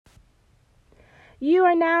You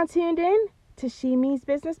are now tuned in to She Means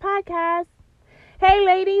Business Podcast. Hey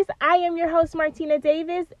ladies, I am your host Martina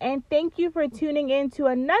Davis, and thank you for tuning in to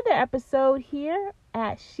another episode here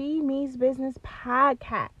at She Means Business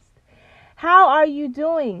Podcast. How are you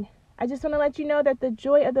doing? I just want to let you know that the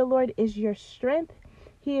joy of the Lord is your strength.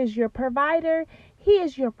 He is your provider. He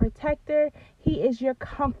is your protector. He is your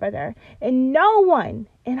comforter. And no one,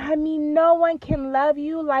 and I mean no one, can love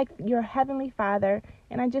you like your Heavenly Father.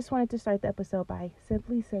 And I just wanted to start the episode by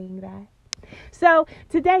simply saying that. So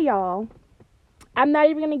today, y'all, I'm not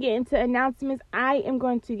even going to get into announcements. I am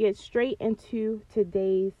going to get straight into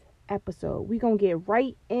today's episode. We're going to get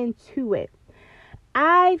right into it.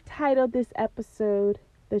 I've titled this episode,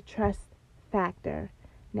 The Trust Factor.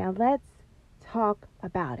 Now let's talk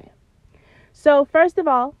about it. So first of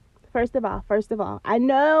all, I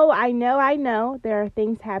know there are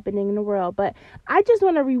things happening in the world, but I just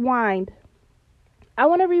want to rewind. I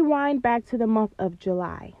want to rewind back to the month of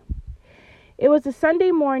July. It was a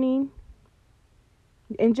Sunday morning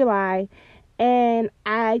in July, and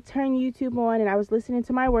I turned YouTube on and I was listening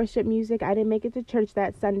to my worship music. I didn't make it to church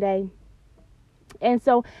that Sunday. And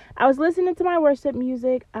so I was listening to my worship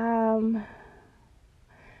music. I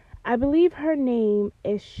believe her name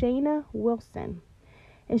is Shayna Wilson.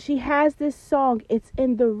 And she has this song, It's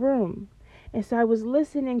in the Room. And so I was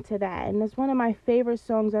listening to that. And it's one of my favorite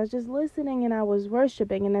songs. I was just listening and I was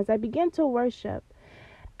worshiping. And as I began to worship,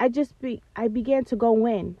 I began to go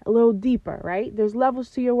in a little deeper, right? There's levels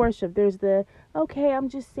to your worship. There's the, okay, I'm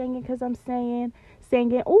just singing because I'm singing.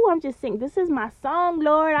 Oh, I'm just singing. This is my song,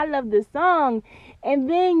 Lord. I love this song. And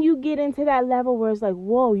then you get into that level where it's like,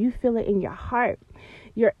 whoa, you feel it in your heart.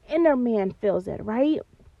 Your inner man feels it, right?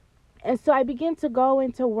 And so I began to go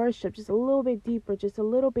into worship just a little bit deeper.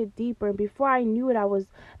 And before I knew it, I was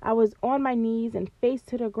on my knees and face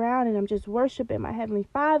to the ground, and I'm just worshiping my Heavenly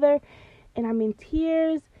Father, and I'm in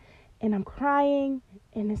tears and I'm crying,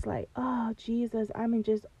 and it's like, oh, Jesus, I'm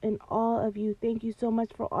just in awe of you. Thank you so much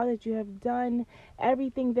for all that you have done.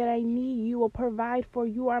 Everything that I need, you will provide for.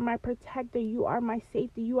 You are my protector. You are my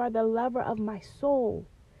safety. You are the lover of my soul.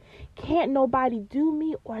 Can't nobody do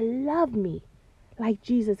me or love me like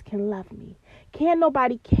Jesus can love me. Can't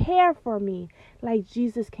nobody care for me like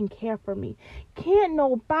Jesus can care for me. Can't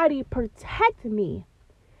nobody protect me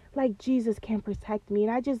like Jesus can protect me.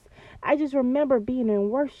 And I just remember being in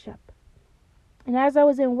worship. And as I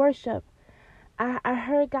was in worship, I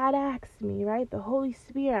heard God ask me, right? The Holy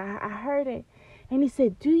Spirit, I heard it. And he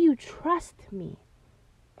said, do you trust me?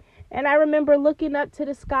 And I remember looking up to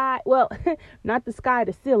the sky. Well, not the sky,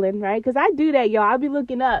 the ceiling, right? Because I do that, y'all. I'll be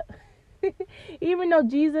looking up. Even though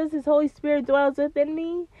Jesus, his Holy Spirit dwells within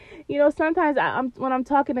me, sometimes when I'm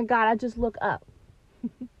talking to God, I just look up.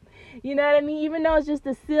 You know what I mean? Even though it's just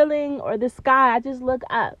the ceiling or the sky, I just look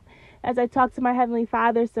up as I talk to my Heavenly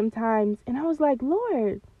Father sometimes. And I was like,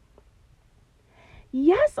 Lord,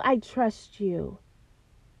 yes, I trust you.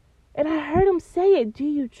 And I heard him say it. Do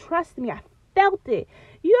you trust me? I felt it.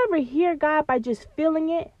 You ever hear God by just feeling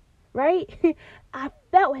it, right? I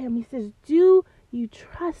felt him. He says, do you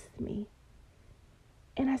trust me?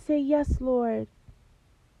 And I say, yes, Lord.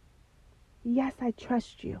 Yes, I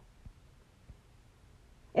trust you.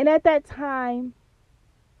 And at that time,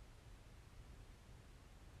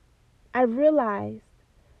 I realized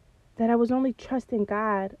that I was only trusting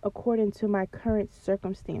God according to my current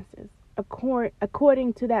circumstances,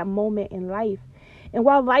 according to that moment in life. And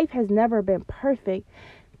while life has never been perfect,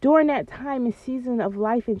 during that time and season of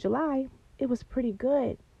life in July, it was pretty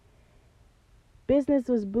good. Business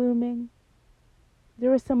was booming.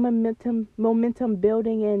 There was some momentum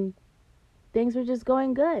building, and things were just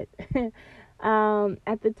going good.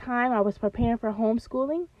 At the time, I was preparing for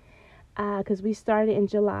homeschooling because we started in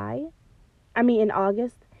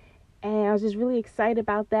August. And I was just really excited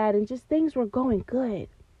about that. And just things were going good,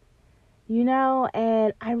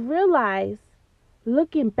 And I realized,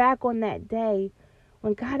 looking back on that day,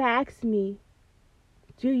 when God asked me,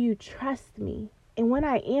 do you trust me? And when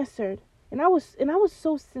I answered, and I was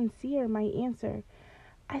so sincere in my answer,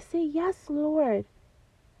 I say, yes, Lord,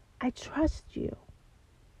 I trust you.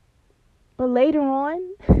 But later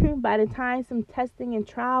on, by the time some testing and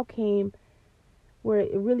trial came, where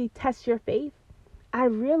it really tests your faith, I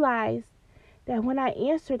realized that when I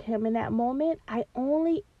answered him in that moment, I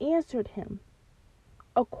only answered him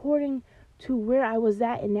according to where I was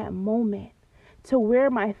at in that moment, to where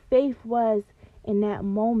my faith was in that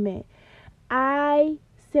moment. I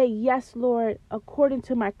say, yes, Lord, according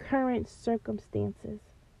to my current circumstances.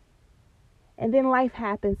 And then life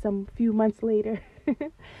happened some few months later.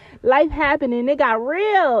 Life happened and it got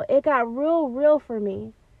real. It got real for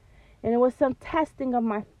me. And it was some testing of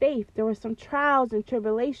my faith. There were some trials and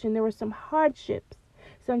tribulation. There were some hardships,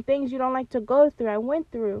 some things you don't like to go through. I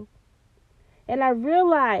went through. And I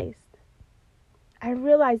realized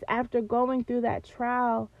after going through that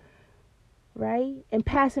trial, right, and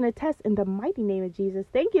passing a test in the mighty name of Jesus.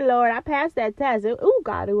 Thank you, Lord. I passed that test. Oh,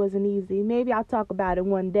 God, it wasn't easy. Maybe I'll talk about it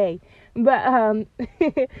one day. But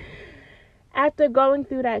after going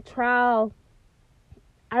through that trial,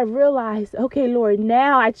 I realized, okay, Lord,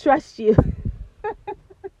 now I trust you.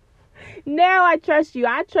 Now I trust you.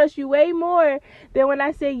 I trust you way more than when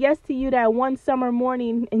I said yes to you that one summer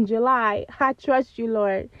morning in July. I trust you,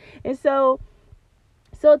 Lord. And so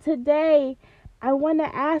today I want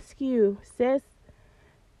to ask you, sis,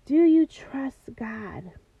 do you trust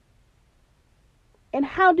God? And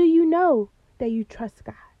how do you know that you trust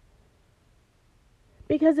God?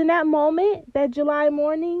 Because in that moment, that July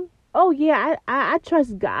morning, oh yeah, I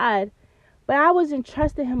trust God, but I wasn't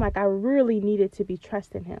trusting him like I really needed to be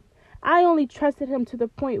trusting him. I only trusted him to the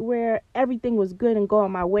point where everything was good and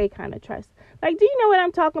going my way kind of trust. Like, do you know what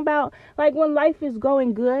I'm talking about? Like when life is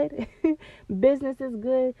going good, business is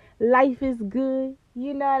good, life is good.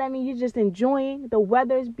 You know what I mean? You're just enjoying. The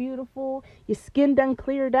weather is beautiful. Your skin done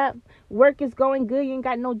cleared up. Work is going good. You ain't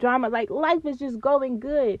got no drama. Like life is just going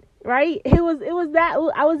good, right? It was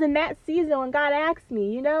that I was in that season when God asked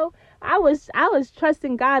me, you know, I was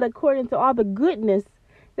trusting God according to all the goodness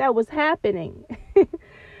that was happening.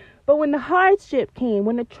 But when the hardship came,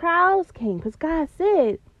 when the trials came, because God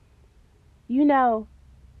said, you know,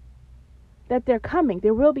 that they're coming.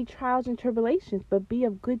 There will be trials and tribulations, but be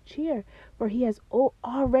of good cheer, for he has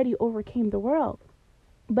already overcame the world.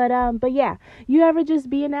 But yeah, you ever just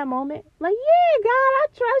be in that moment? Like, yeah, God, I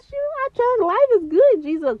trust you. I trust life is good,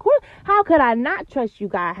 Jesus. Of course, how could I not trust you,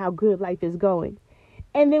 God, how good life is going?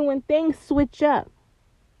 And then when things switch up,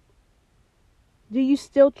 do you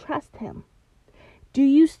still trust him? Do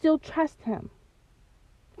you still trust him?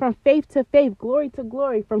 From faith to faith, glory to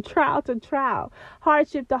glory, from trial to trial,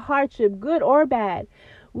 hardship to hardship, good or bad,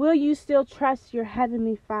 will you still trust your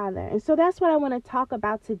Heavenly Father? And so that's what I want to talk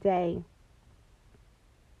about today.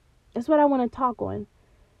 That's what I want to talk on.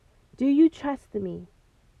 Do you trust me?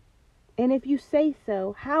 And if you say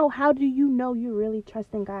so, how do you know you really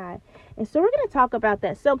trust in God? And so we're going to talk about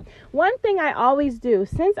that. So one thing I always do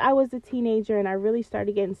since I was a teenager and I really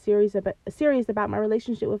started getting serious about my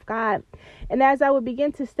relationship with God, and as I would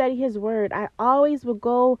begin to study his word, I always would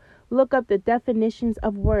go look up the definitions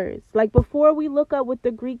of words. Like before we look up what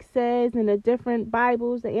the Greek says in the different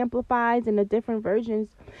Bibles, the Amplifieds and the different versions,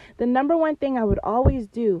 the number one thing I would always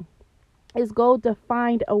do is go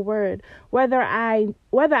define a word. Whether I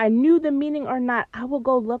knew the meaning or not, I will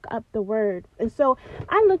go look up the word. And so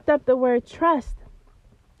I looked up the word trust.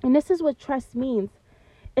 And this is what trust means.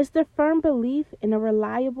 It's the firm belief in a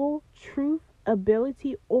reliable truth,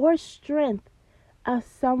 ability, or strength of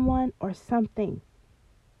someone or something.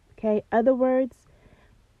 Okay, other words,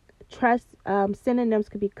 trust, synonyms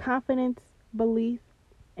could be confidence, belief,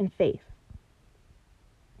 and faith.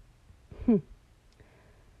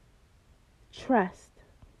 Trust,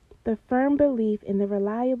 the firm belief in the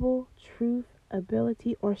reliable truth,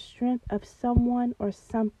 ability, or strength of someone or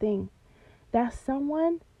something. That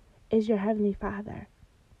someone is your Heavenly Father.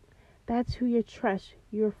 That's who your trust,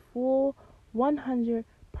 your full 100%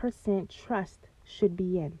 trust should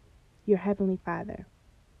be in. Your Heavenly Father.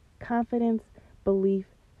 Confidence, belief,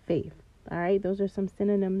 faith. All right, those are some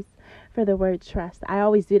synonyms for the word trust. I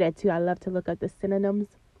always do that too. I love to look up the synonyms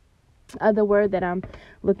of the word that I'm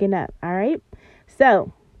looking up. All right.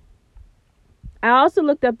 So I also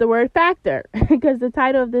looked up the word factor because the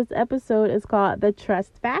title of this episode is called The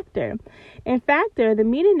Trust Factor. And factor, the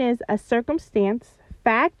meaning is a circumstance,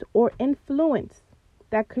 fact, or influence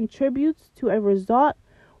that contributes to a result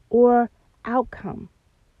or outcome.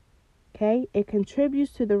 Okay. It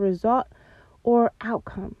contributes to the result or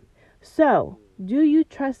outcome. So do you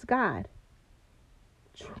trust God?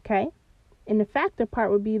 Okay. And the factor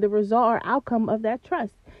part would be the result or outcome of that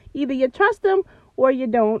trust. Either you trust him or you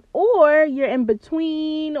don't, or you're in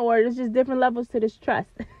between, or there's just different levels to this trust.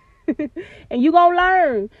 And you're going to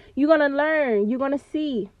learn. You're going to learn. You're going to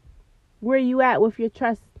see where you at with your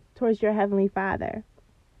trust towards your Heavenly Father.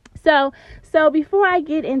 So before I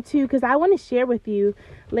get into, because I want to share with you,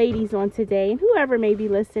 ladies, on today, and whoever may be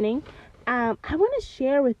listening, I want to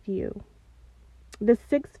share with you the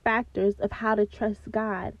 6 factors of how to trust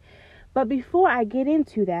God. But before I get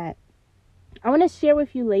into that, I want to share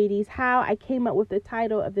with you, ladies, how I came up with the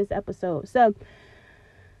title of this episode. So,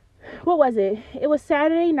 what was it? It was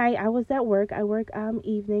Saturday night. I was at work. I work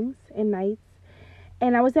evenings and nights.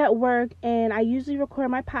 And I was at work, and I usually record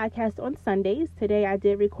my podcast on Sundays. Today I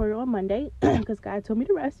did record it on Monday because God told me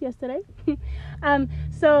to rest yesterday.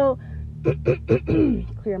 So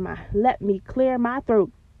let me clear my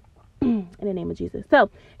throat in the name of Jesus. So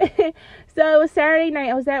it was Saturday night.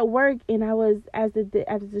 I was at work, and I was as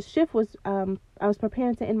the shift was I was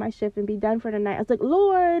preparing to end my shift and be done for the night. I was like,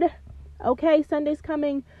 Lord, okay, Sunday's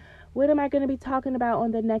coming. What am I going to be talking about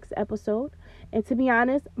on the next episode? And to be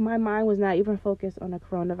honest, my mind was not even focused on the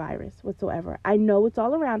coronavirus whatsoever. I know it's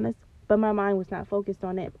all around us, but my mind was not focused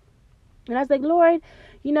on it. And I was like, Lord,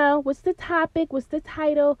 what's the topic? What's the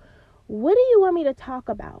title? What do you want me to talk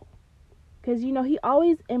about? Because, he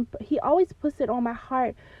always puts it on my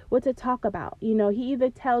heart what to talk about. He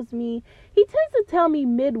tends to tell me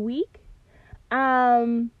midweek.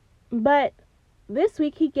 But this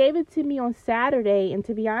week he gave it to me on Saturday. And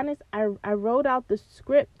to be honest, I wrote out the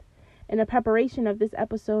script in the preparation of this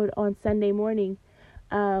episode on Sunday morning,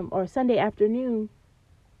 or Sunday afternoon.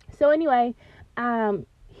 So anyway,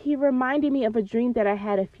 he reminded me of a dream that I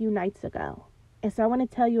had a few nights ago. And so I want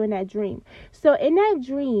to tell you in that dream. So in that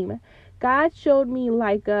dream, God showed me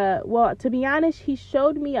to be honest, he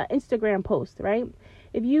showed me an Instagram post, right?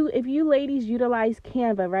 If you ladies utilize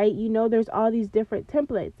Canva, right, there's all these different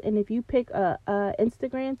templates. And if you pick a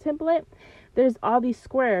Instagram template, there's all these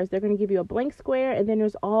squares. They're going to give you a blank square, and then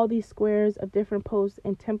there's all these squares of different posts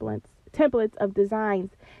and templates of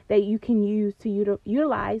designs that you can use to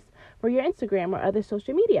utilize for your Instagram or other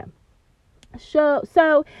social media.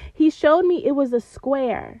 So he showed me it was a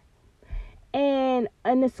square, and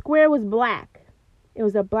the square was black. It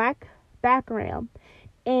was a black background,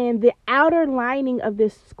 and the outer lining of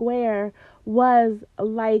this square was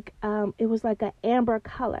like it was like an amber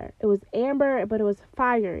color. It was amber, but it was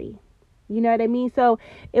fiery. You know what I mean? So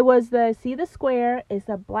it was the square, it's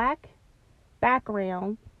a black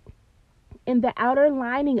background, and the outer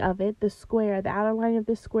lining of it, the outer lining of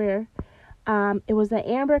the square, it was an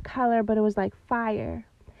amber color, but it was like fire.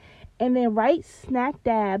 And then right smack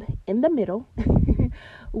dab in the middle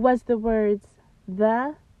was the words,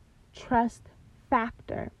 the trust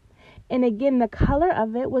factor. And again, the color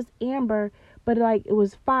of it was amber, but it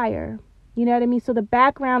was fire. You know what I mean? So the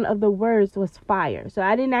background of the words was fire. So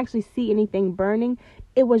I didn't actually see anything burning.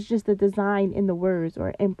 It was just a design in the words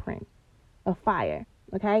or imprint of fire.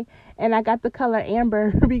 Okay. And I got the color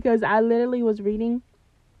amber because I literally was reading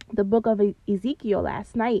the book of Ezekiel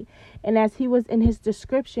last night. And as he was in his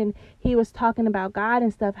description, he was talking about God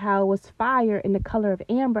and stuff, how it was fire in the color of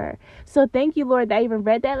amber. So thank you, Lord, that I even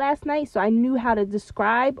read that last night. So I knew how to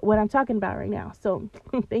describe what I'm talking about right now. So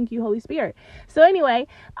thank you, Holy Spirit. So anyway,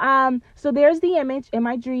 so there's the image in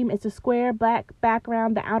my dream. It's a square black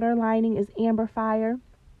background. The outer lining is amber fire.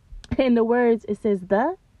 In the words, it says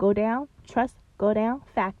go down, trust, go down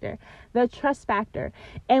factor, the trust factor.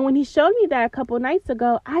 And when he showed me that a couple nights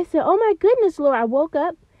ago, I said, oh my goodness, Lord.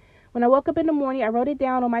 When I woke up in the morning, I wrote it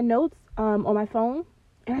down on my notes, on my phone.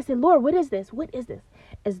 And I said, Lord, what is this? What is this?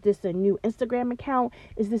 Is this a new Instagram account?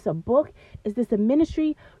 Is this a book? Is this a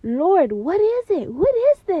ministry? Lord, what is it? What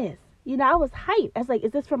is this? I was hyped. I was like,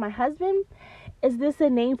 is this for my husband? Is this a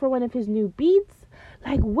name for one of his new beats?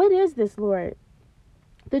 What is this, Lord?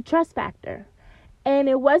 The trust factor. And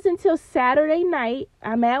it wasn't until Saturday night,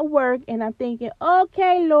 I'm at work, and I'm thinking,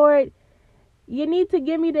 okay, Lord, you need to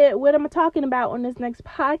give me what I'm talking about on this next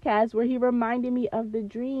podcast, where he reminded me of the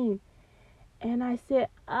dream. And I said,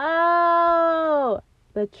 oh,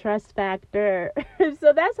 the trust factor.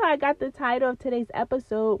 So that's how I got the title of today's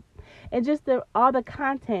episode, and just all the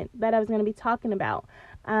content that I was going to be talking about.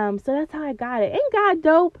 So that's how I got it. Ain't God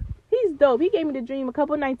dope? He's dope. He gave me the dream a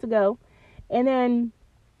couple nights ago. And then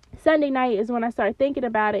Sunday night is when I started thinking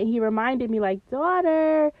about it. And he reminded me,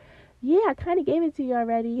 daughter, yeah, I kind of gave it to you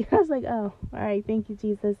already. I was like, oh, all right. Thank you,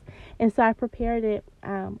 Jesus. And so I prepared it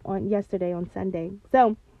on yesterday on Sunday.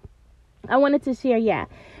 So I wanted to share,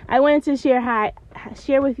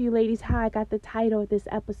 share with you ladies how I got the title of this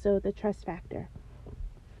episode, The Trust Factor.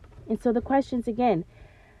 And so the questions again,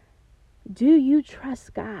 do you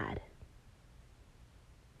trust God?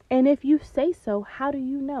 And if you say so, how do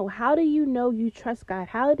you know? How do you know you trust God?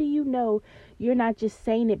 How do you know you're not just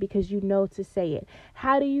saying it because you know to say it?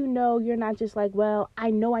 How do you know you're not just well,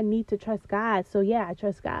 I know I need to trust God, so yeah, I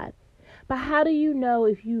trust God. But how do you know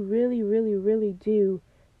if you really, really, really do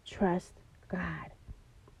trust God?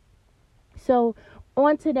 So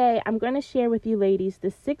on today, I'm going to share with you ladies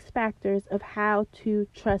the 6 factors of how to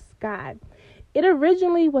trust God. It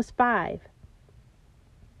originally was 5.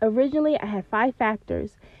 Originally, I had 5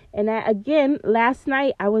 factors. And again, last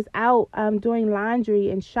night I was out doing laundry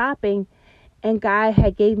and shopping. And God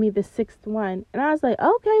had gave me the sixth one. And I was like,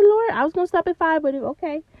 okay, Lord, I was going to stop at 5, but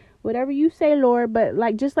okay, whatever you say, Lord. But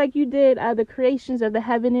like, just like you did the creations of the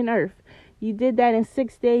heaven and earth, you did that in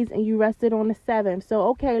 6 days and you rested on the 7th. So,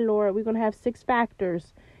 okay, Lord, we're going to have 6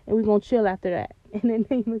 factors and we're going to chill after that. In the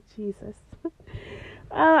name of Jesus.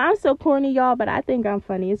 I'm so corny, y'all, but I think I'm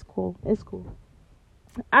funny. It's cool. It's cool.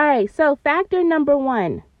 All right. So factor number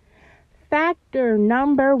 1. Factor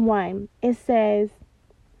number 1. It says,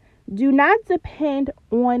 do not depend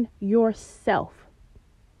on yourself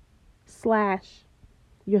 /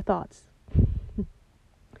 your thoughts.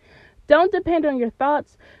 Don't depend on your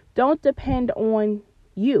thoughts. Don't depend on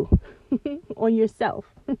you, on yourself.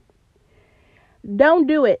 Don't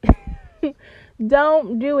do it.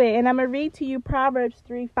 Don't do it. And I'm going to read to you Proverbs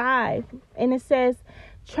 3:5. And it says,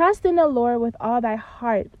 trust in the Lord with all thy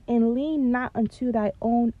heart and lean not unto thy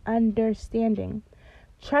own understanding.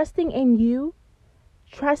 Trusting in you,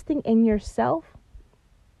 trusting in yourself,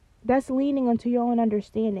 that's leaning unto your own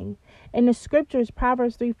understanding. In the scriptures,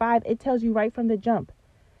 Proverbs 3:5, it tells you right from the jump,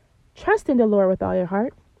 trust in the Lord with all your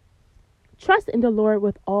heart. Trust in the Lord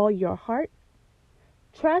with all your heart.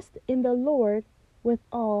 Trust in the Lord with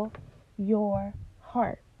all your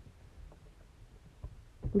heart.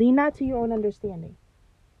 Lean not to your own understanding.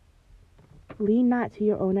 Lean not to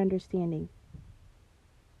your own understanding.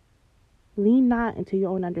 Lean not into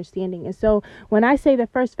your own understanding. And so when I say the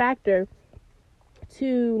first factor,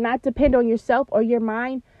 to not depend on yourself or your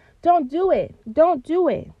mind, don't do it. Don't do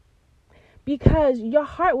it. Because your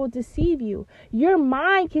heart will deceive you. Your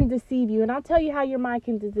mind can deceive you. And I'll tell you how your mind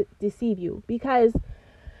can deceive you. Because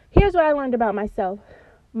here's what I learned about myself.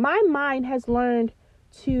 My mind has learned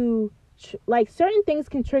to, certain things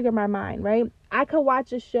can trigger my mind, right? I could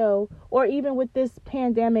watch a show, or even with this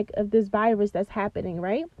pandemic of this virus that's happening,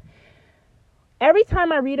 right? Every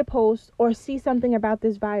time I read a post or see something about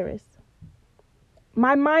this virus,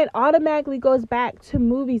 my mind automatically goes back to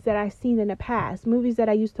movies that I've seen in the past, movies that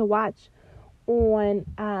I used to watch on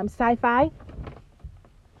Sci-Fi,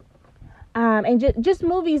 and just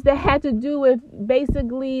movies that had to do with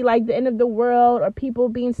basically like the end of the world, or people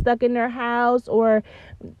being stuck in their house, or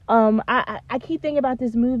I keep thinking about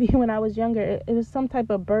this movie when I was younger. It was some type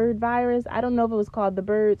of bird virus. I don't know if it was called The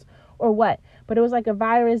Birds or what, but it was like a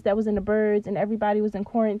virus that was in the birds and everybody was in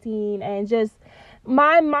quarantine, and just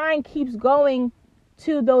my mind keeps going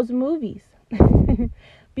to those movies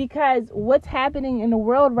because what's happening in the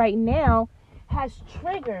world right now has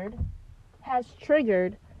triggered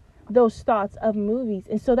those thoughts of movies.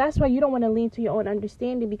 And so that's why you don't want to lean to your own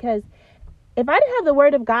understanding, because if I didn't have the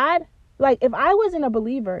word of God, like if I wasn't a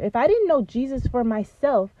believer, if I didn't know Jesus for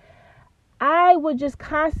myself, I would just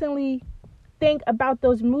constantly think about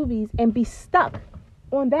those movies and be stuck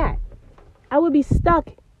on that. I would be stuck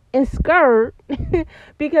and scared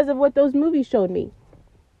because of what those movies showed me.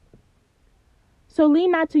 So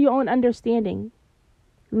lean not to your own understanding.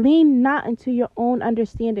 Lean not into your own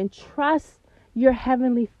understanding. Trust your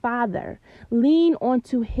heavenly Father. Lean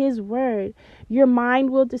onto his word. Your mind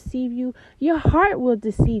will deceive you. Your heart will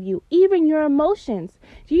deceive you. Even your emotions.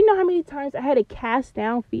 Do you know how many times I had to cast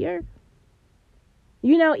down fear?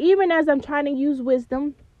 You know, even as I'm trying to use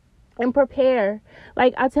wisdom and prepare.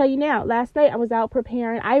 Like I'll tell you now, last night I was out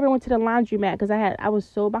preparing. I even went to the laundromat because I was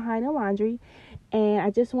so behind the laundry, and I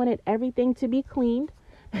just wanted everything to be cleaned.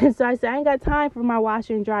 And so I said, I ain't got time for my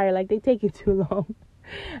washer and dryer. Like, they take it too long.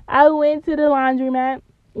 I went to the laundromat,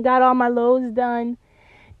 got all my loads done,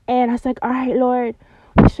 and I was like, all right, Lord,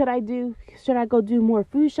 what should I do? Should I go do more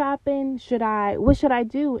food shopping? What should I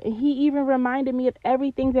do? And he even reminded me of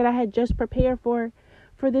everything that I had just prepared for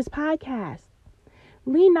this podcast.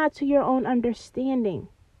 Lean not to your own understanding.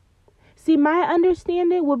 See, my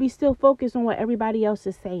understanding will be still focused on what everybody else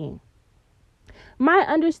is saying. My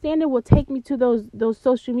understanding will take me to those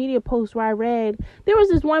social media posts where I read. There was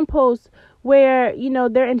this one post where, you know,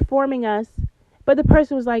 they're informing us, but the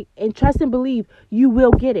person was like, and trust and believe, you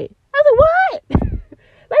will get it. I was like, what?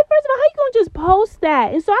 Like, first of all, how you gonna just post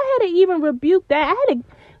that? And so I had to even rebuke that.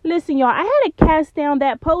 Listen, y'all, I had to cast down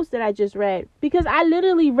that post that I just read, because I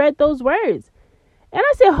literally read those words. And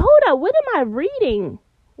I said, hold up, what am I reading?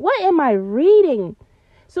 What am I reading?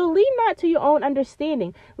 So lean not to your own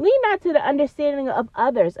understanding. Lean not to the understanding of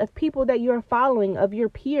others, of people that you're following, of your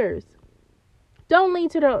peers. Don't lean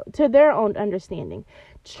to their own understanding.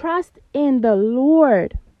 Trust in the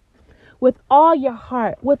Lord with all your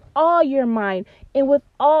heart, with all your mind, and with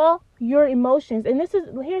all your emotions. And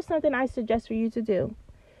here's something I suggest for you to do.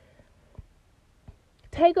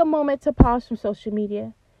 Take a moment to pause from social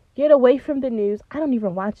media. Get away from the news. I don't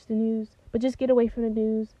even watch the news, but just get away from the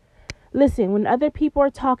news. Listen, when other people are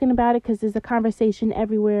talking about it, because there's a conversation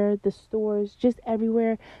everywhere, the stores, just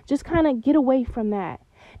everywhere, just kind of get away from that.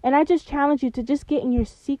 And I just challenge you to just get in your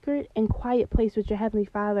secret and quiet place with your Heavenly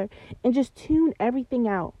Father and just tune everything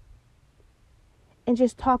out and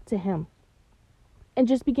just talk to Him and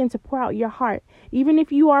just begin to pour out your heart. Even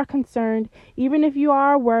if you are concerned, even if you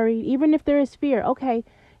are worried, even if there is fear, okay,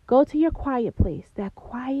 go to your quiet place, that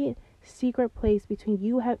quiet secret place between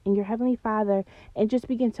you and your Heavenly Father, and just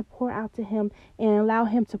begin to pour out to Him and allow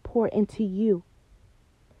Him to pour into you.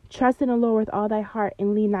 Trust in the Lord with all thy heart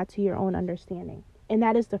and lean not to your own understanding. And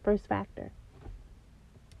that is the first factor.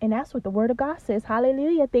 And that's what the Word of God says.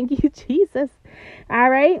 Hallelujah. Thank you, Jesus. All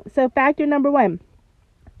right. So factor number 1.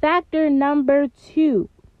 Factor number 2.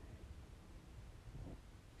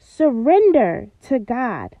 Surrender to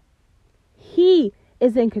God. He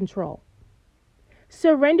is in control.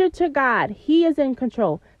 Surrender to God. He is in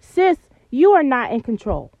control. Sis, you are not in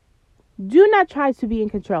control. Do not try to be in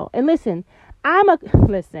control. And listen,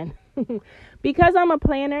 because I'm a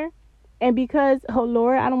planner and because, oh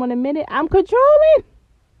Lord, I don't want to admit it, I'm controlling.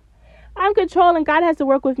 God has to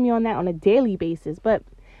work with me on that on a daily basis. But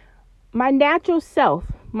my natural self,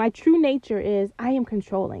 my true nature is I am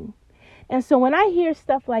controlling. And so when I hear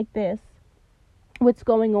stuff like this, what's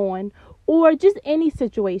going on, or just any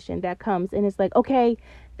situation that comes and it's like, okay,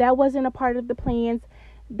 that wasn't a part of the plans.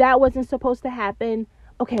 That wasn't supposed to happen.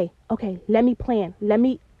 Okay, let me plan.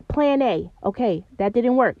 Plan A. Okay, that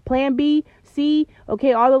didn't work. Plan B, C.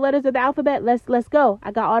 Okay, all the letters of the alphabet. Let's go.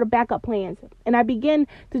 I got all the backup plans. And I begin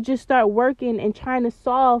to just start working and trying to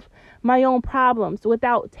solve my own problems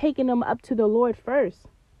without taking them up to the Lord first.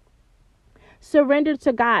 Surrender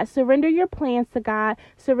to God. Surrender your plans to God.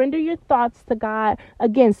 Surrender your thoughts to God.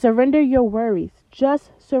 Again, surrender your worries.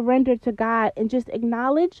 Just surrender to God and just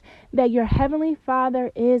acknowledge that your Heavenly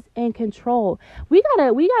Father is in control. We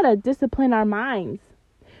gotta discipline our minds.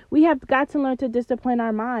 We have got to learn to discipline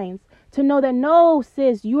our minds to know that no,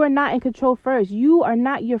 sis, you are not in control first. You are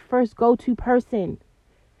not your first go-to person.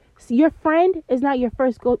 Your friend is not your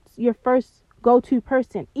first go-to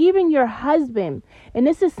person. Even your husband. And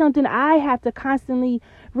this is something I have to constantly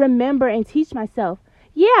remember and teach myself.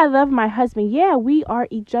 Yeah, I love my husband. Yeah, we are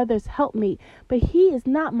each other's helpmate. But he is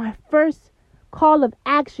not my first call of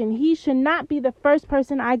action. He should not be the first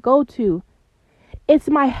person I go to. It's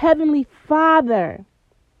my Heavenly Father.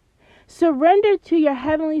 Surrender to your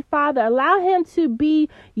Heavenly Father. Allow Him to be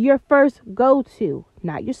your first go-to.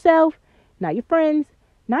 Not yourself, not your friends,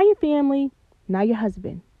 not your family, not your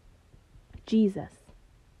husband. Jesus.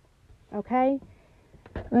 Okay?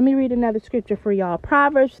 Let me read another scripture for y'all.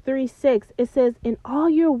 Proverbs 3:6. It says, in all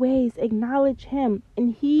your ways acknowledge Him,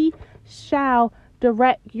 and He shall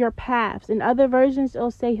direct your paths. In other versions,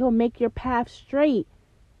 it'll say He'll make your path straight.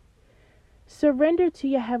 Surrender to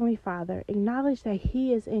your Heavenly Father. Acknowledge that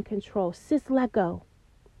He is in control. Sis, let go.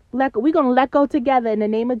 We're going to let go together in the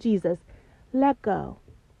name of Jesus. Let go.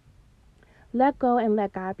 Let go and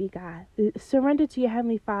let God be God. Surrender to your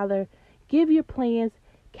Heavenly Father. Give your plans,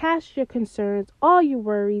 cast your concerns, all your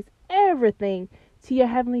worries, everything to your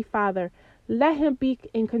Heavenly Father. Let Him be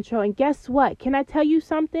in control. And guess what? Can I tell you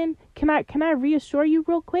something? Can I reassure you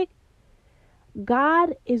real quick?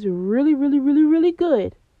 God is really, really, really, really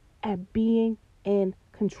good at being in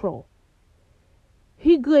control.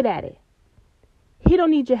 He good at it. He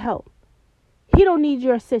don't need your help. He don't need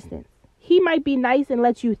your assistance. He might be nice and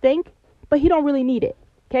let you think, but He don't really need it.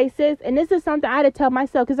 Okay, sis? And this is something I had to tell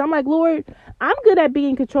myself, because I'm like, Lord, I'm good at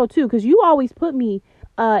being in control too, because you always put me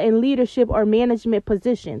in leadership or management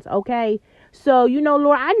positions, okay? So,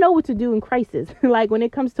 Lord, I know what to do in crisis. Like when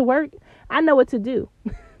it comes to work, I know what to do.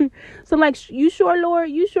 So I'm like, you sure,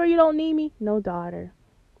 Lord? You sure you don't need me? No, daughter.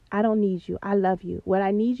 I don't need you. I love you. What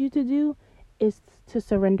I need you to do is to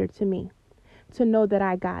surrender to me, to know that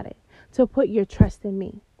I got it, to put your trust in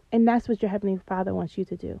me. And that's what your Heavenly Father wants you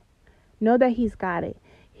to do. Know that He's got it.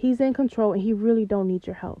 He's in control, and He really don't need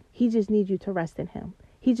your help. He just needs you to rest in Him.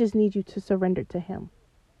 He just needs you to surrender to Him.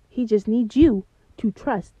 He just needs you to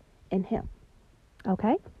trust in Him.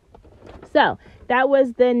 Okay? So that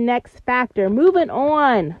was the next factor. Moving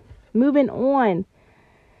on.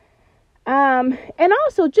 And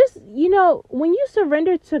also just, when you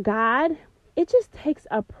surrender to God, it just takes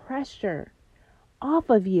a pressure off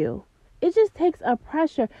of you. It just takes a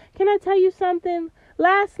pressure. Can I tell you something?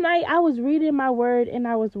 Last night I was reading my word and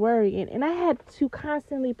I was worrying, and I had to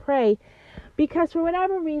constantly pray because for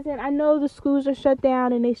whatever reason, I know the schools are shut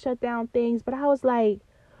down and they shut down things, but I was like,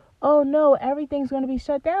 oh no, everything's going to be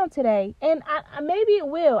shut down today. And maybe it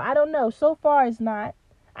will. I don't know. So far it's not.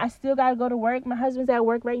 I still got to go to work. My husband's at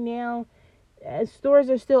work right now. Stores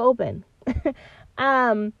are still open.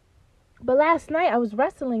 But last night I was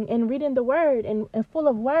wrestling and reading the word and full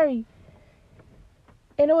of worry.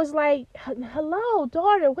 And it was like, hello,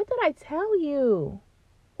 daughter, what did I tell you?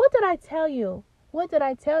 What did I tell you? What did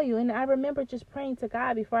I tell you? And I remember just praying to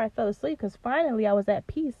God before I fell asleep, because finally I was at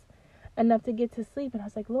peace enough to get to sleep. And I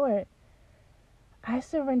was like, Lord, I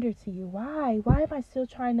surrender to you. Why? Why am I still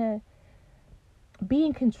trying to be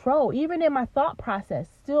in control? Even in my thought process,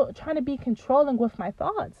 still trying to be controlling with my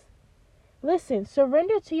thoughts. Listen,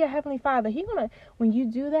 surrender to your Heavenly Father. When you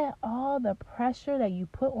do that, all the pressure that you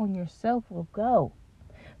put on yourself will go.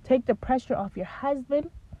 Take the pressure off your husband.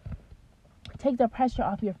 Take the pressure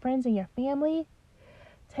off your friends and your family.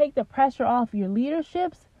 Take the pressure off your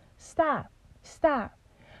leaderships. Stop.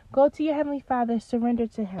 Go to your Heavenly Father, surrender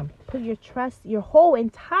to Him. Put your trust, your whole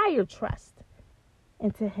entire trust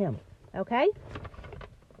into Him. Okay?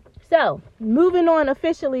 So, moving on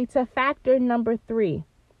officially to factor number 3.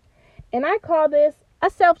 And I call this a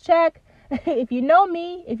self-check. If you know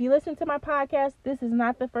me, if you listen to my podcast, this is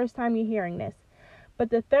not the first time you're hearing this. But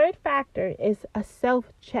the third factor is a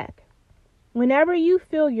self-check. Whenever you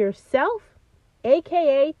feel yourself,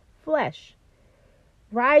 aka flesh,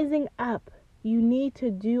 rising up, you need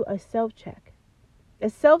to do a self-check. A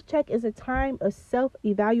self-check is a time of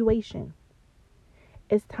self-evaluation.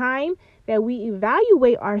 It's time that we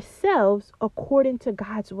evaluate ourselves according to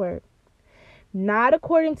God's word. Not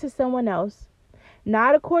according to someone else.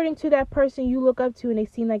 Not according to that person you look up to and they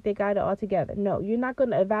seem like they got it all together. No, you're not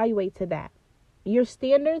going to evaluate to that. Your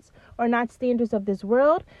standards are not standards of this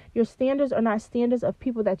world. Your standards are not standards of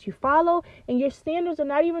people that you follow. And your standards are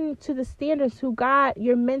not even to the standards who God,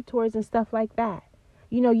 your mentors and stuff like that.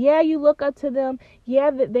 Yeah, you look up to them. Yeah,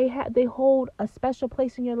 that they hold a special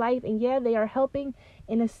place in your life. And yeah, they are helping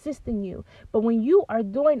and assisting you. But when you are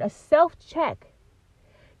doing a self-check,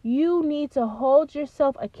 you need to hold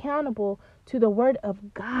yourself accountable to the word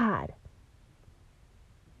of God.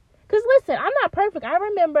 Because listen, I'm not perfect. I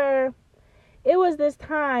remember it was this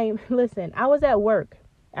time, listen, I was at work.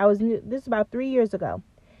 This is about 3 years ago.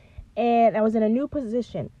 And I was in a new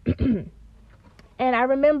position. And I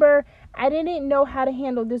remember I didn't know how to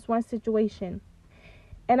handle this one situation.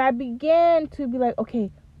 And I began to be like,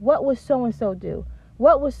 okay, what would so-and-so do?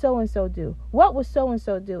 What would so-and-so do? What would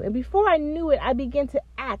so-and-so do? And before I knew it, I began to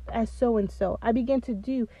act as so-and-so. I began to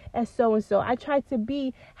do as so-and-so. I tried to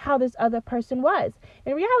be how this other person was.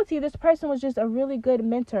 In reality, this person was just a really good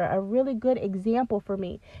mentor, a really good example for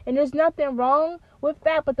me. And there's nothing wrong with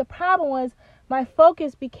that. But the problem was my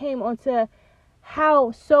focus became onto how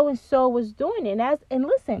so-and-so was doing it. And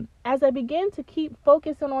listen, as I began to keep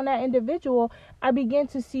focusing on that individual, I began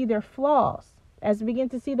to see their flaws. As I began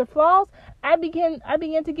to see the flaws, I began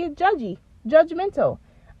to get judgmental.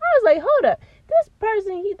 I was like, hold up, this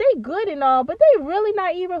person, they good and all, but they really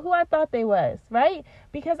not even who I thought they was, right?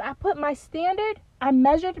 Because I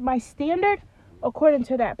measured my standard according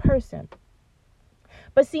to that person.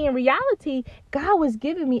 But see, in reality, God was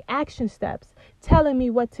giving me action steps, telling me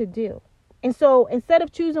what to do. And so instead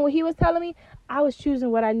of choosing what He was telling me, I was choosing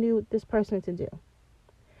what I knew this person to do.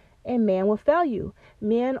 And man will fail you.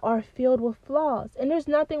 Men are filled with flaws. And there's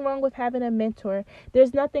nothing wrong with having a mentor.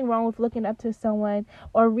 There's nothing wrong with looking up to someone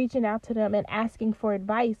or reaching out to them and asking for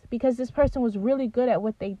advice, because this person was really good at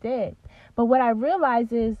what they did. But what I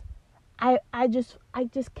realized is I just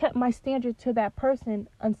kept my standard to that person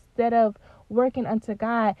instead of working unto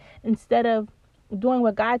God, instead of doing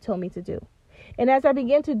what God told me to do. And as I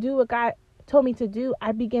began to do what God told me to do,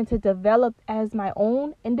 I began to develop as my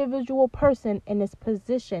own individual person in this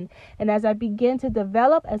position. And as I began to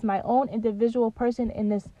develop as my own individual person in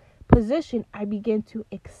this position, I began to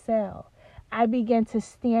excel. I began to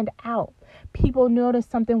stand out. People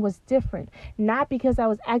noticed something was different, not because I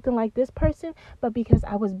was acting like this person, but because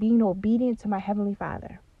I was being obedient to my Heavenly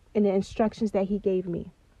Father and the instructions that He gave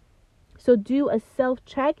me. So do a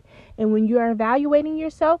self-check. And when you are evaluating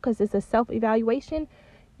yourself, because it's a self-evaluation,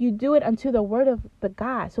 you do it unto the word of the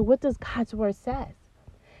God. So what does God's word say?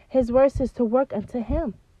 His word says to work unto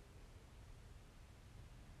Him.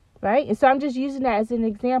 Right? And so I'm just using that as an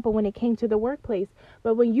example when it came to the workplace.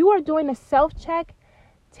 But when you are doing a self-check,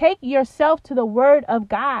 take yourself to the word of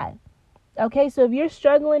God. Okay, so if you're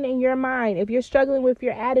struggling in your mind, if you're struggling with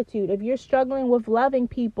your attitude, if you're struggling with loving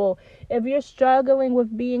people, if you're struggling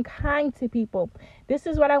with being kind to people, this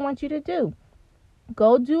is what I want you to do.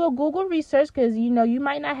 Go do a Google research, because you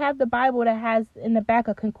might not have the Bible that has in the back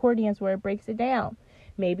a concordance where it breaks it down.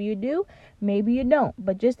 Maybe you do, maybe you don't.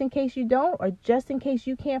 But just in case you don't, or just in case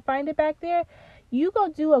you can't find it back there, you go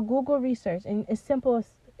do a Google research. And as simple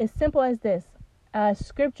as this.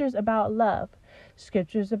 Scriptures about love,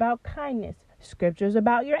 scriptures about kindness, scriptures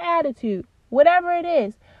about your attitude, whatever it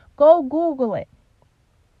is. Go Google it.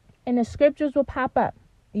 And the scriptures will pop up.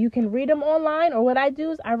 You can read them online, or what I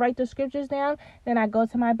do is I write the scriptures down, then I go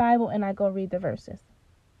to my Bible and I go read the verses.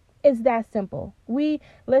 It's that simple.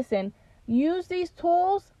 Use these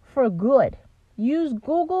tools for good. Use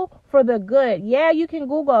Google for the good. Yeah, you can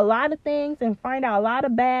Google a lot of things and find out a lot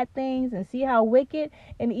of bad things and see how wicked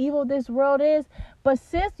and evil this world is. But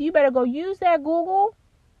sis, you better go use that Google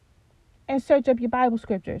and search up your Bible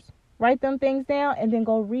scriptures. Write them things down and then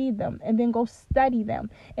go read them and then go study them.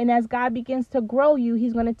 And as God begins to grow you,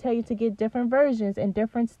 he's going to tell you to get different versions and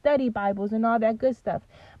different study Bibles and all that good stuff.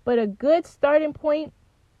 But a good starting point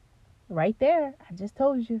right there, I just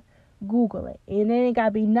told you, Google it. And it ain't got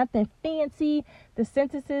to be nothing fancy. The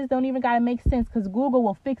sentences don't even got to make sense because Google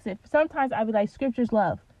will fix it. Sometimes I'll be like, scriptures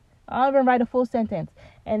love. I'll even write a full sentence.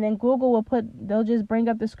 And then Google they'll just bring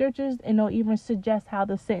up the scriptures and they'll even suggest how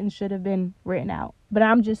the sentence should have been written out. But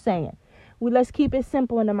I'm just saying, let's keep it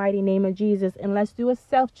simple in the mighty name of Jesus. And let's do a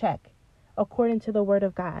self-check according to the word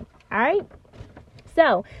of God. All right?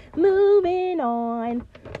 So, moving on.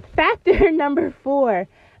 Factor number 4.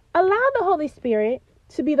 Allow the Holy Spirit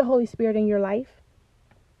to be the Holy Spirit in your life.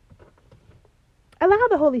 Allow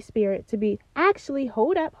the Holy Spirit to be. Actually,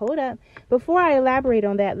 hold up. Before I elaborate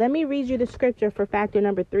on that, let me read you the scripture for factor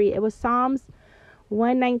number 3. It was Psalms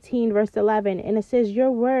 119 verse 11. And it says,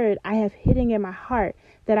 your word I have hidden in my heart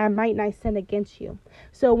that I might not sin against you.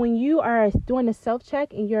 So when you are doing a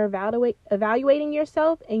self-check and you're evaluating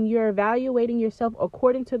yourself and you're evaluating yourself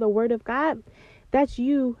according to the word of God, that's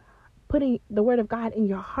you putting the word of God in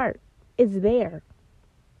your heart. It's there.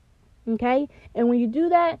 Okay? And when you do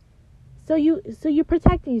that, so you're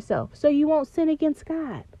protecting yourself, so you won't sin against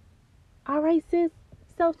God. All right, sis?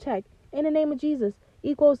 Self-check in the name of Jesus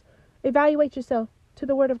equals evaluate yourself to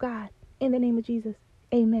the word of God in the name of Jesus.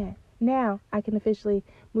 Amen. Now I can officially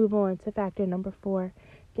move on to factor number 4.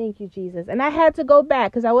 Thank you, Jesus. And I had to go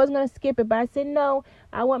back because I wasn't going to skip it, but I said, no,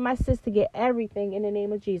 I want my sis to get everything in the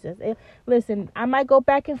name of Jesus. Listen, I might go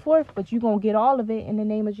back and forth, but you're going to get all of it in the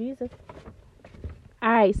name of Jesus. All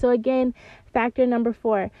right, so again, factor number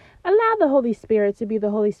 4. Allow the Holy Spirit to be the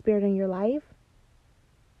Holy Spirit in your life.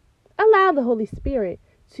 Allow the Holy Spirit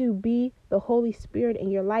to be the Holy Spirit in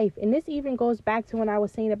your life. And this even goes back to when I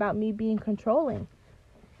was saying about me being controlling.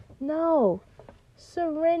 No,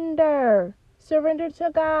 surrender. Surrender to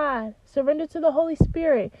God. Surrender to the Holy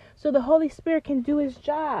Spirit so the Holy Spirit can do his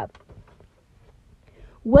job.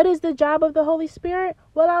 What is the job of the Holy Spirit?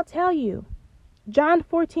 Well, I'll tell you. John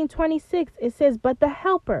 14:26, it says, but the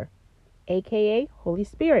helper, aka Holy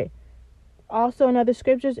Spirit. Also in other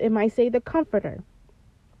scriptures, it might say the comforter,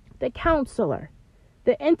 the counselor,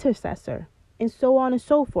 the intercessor, and so on and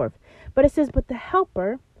so forth. But it says, but the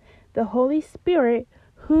helper, the Holy Spirit,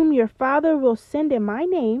 whom the Father will send in my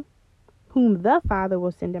name,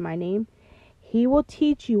 he will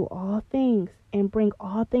teach you all things and bring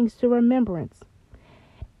all things to remembrance.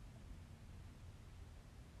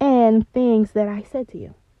 And things that I said to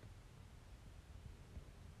you.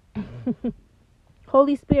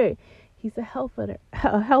 Holy Spirit, he's a helper,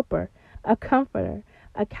 a comforter,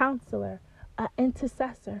 a counselor, an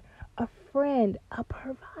intercessor, a friend, a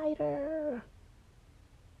provider.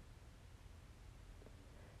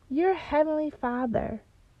 Your heavenly Father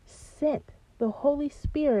sent the Holy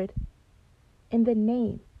Spirit in the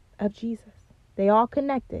name of Jesus. They all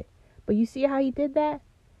connected. But you see how he did that?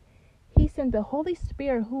 He sent the Holy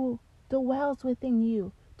Spirit who dwells within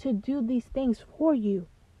you to do these things for you,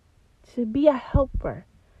 to be a helper,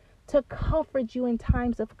 to comfort you in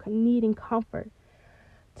times of needing comfort,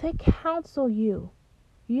 to counsel you.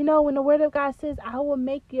 You know, when the word of God says, I will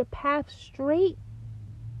make your path straight.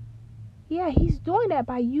 Yeah, he's doing that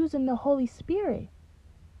by using the Holy Spirit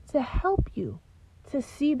to help you to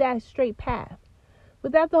see that straight path.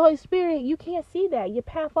 Without the Holy Spirit, you can't see that. Your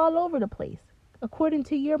path all over the place. According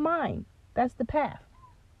to your mind, that's the path.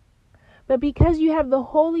 But because you have the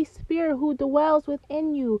Holy Spirit who dwells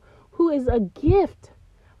within you, who is a gift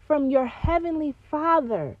from your heavenly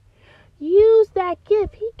Father, use that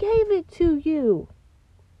gift. He gave it to you.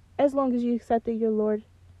 As long as you accepted your Lord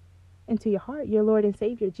into your heart, your Lord and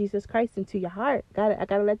Savior, Jesus Christ, into your heart. I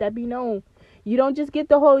gotta let that be known. You don't just get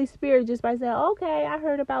the Holy Spirit just by saying, okay, I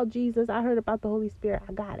heard about Jesus. I heard about the Holy Spirit.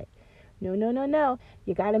 I got it. No.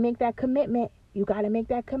 You got to make that commitment.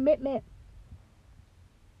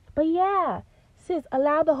 But yeah, sis,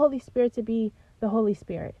 allow the Holy Spirit to be the Holy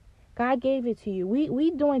Spirit. God gave it to you.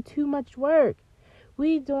 We doing too much work.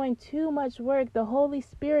 The Holy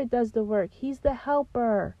Spirit does the work. He's the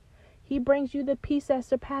helper. He brings you the peace that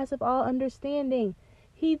surpasses all understanding.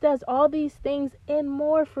 He does all these things and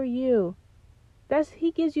more for you.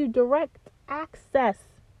 He gives you direct access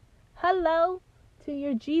Hello to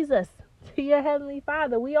your Jesus, to your Heavenly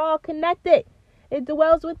Father. We all connected. It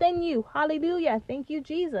dwells within you. Hallelujah. Thank you,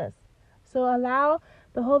 Jesus. So allow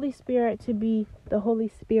the Holy Spirit to be the Holy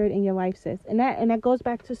Spirit in your life, sis. And that goes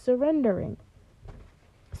back to surrendering.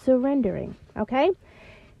 Surrendering. Okay?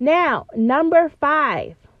 Now, number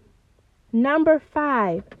 5.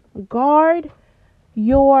 Guard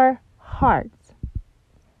your heart.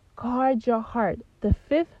 Guard your heart. The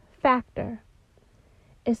 5th factor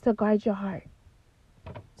is to guard your heart.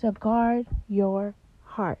 To guard your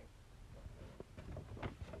heart.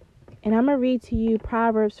 And I'm going to read to you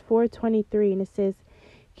Proverbs 4:23, and it says,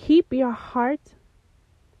 keep your heart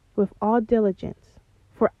with all diligence,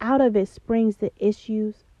 for out of it springs the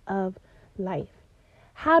issues of life.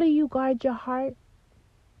 How do you guard your heart?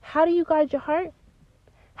 How do you guard your heart?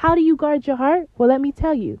 How do you guard your heart? Well, let me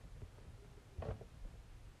tell you.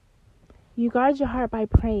 You guard your heart by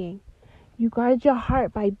praying. You guard your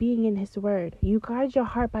heart by being in His Word. You guard your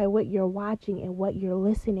heart by what you're watching and what you're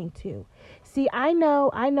listening to. See, I know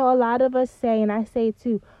a lot of us say, and I say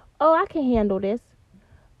too, oh, I can handle this.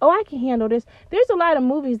 Oh, I can handle this. There's a lot of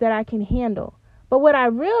movies that I can handle. But what I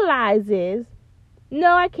realize is,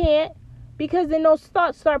 no, I can't. Because then those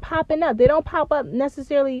thoughts start popping up. They don't pop up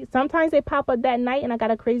necessarily. Sometimes they pop up that night and I got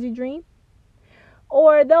a crazy dream.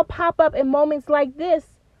 Or they'll pop up in moments like this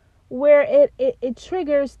where it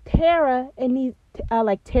triggers terror and these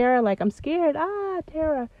like terror, like I'm scared.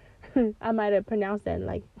 Terror. I might have pronounced that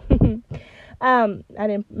like I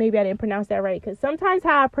didn't pronounce that right, because sometimes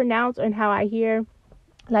how I pronounce and how I hear,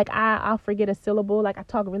 like I'll forget a syllable, like I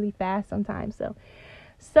talk really fast sometimes. So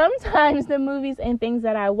sometimes the movies and things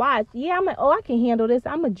that I watch, I'm like, oh, I can handle this.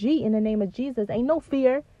 I'm a G in the name of Jesus. Ain't no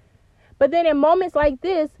fear. But then in moments like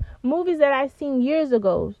this, movies that I've seen years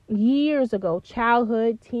ago,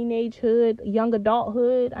 childhood, teenagehood, young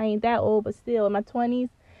adulthood, I ain't that old, but still in my 20s,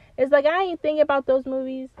 it's like I ain't thinking about those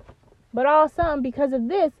movies. But all of a sudden, because of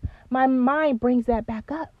this, my mind brings that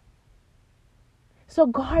back up. So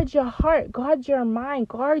guard your heart, guard your mind,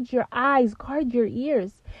 guard your eyes, guard your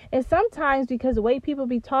ears. And sometimes, because the way people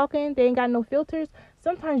be talking, they ain't got no filters,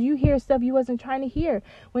 sometimes you hear stuff you wasn't trying to hear.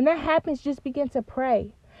 When that happens, just begin to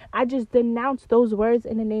pray. I just denounce those words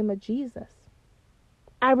in the name of Jesus.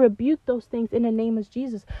 I rebuke those things in the name of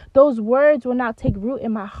Jesus. Those words will not take root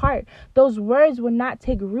in my heart. Those words will not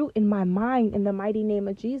take root in my mind in the mighty name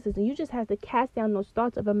of Jesus. And you just have to cast down those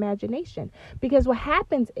thoughts of imagination. Because what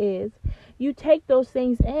happens is you take those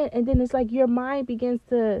things in, and then it's like your mind begins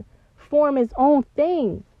to form its own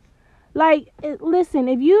thing. Like, listen,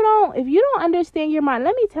 if you don't understand your mind,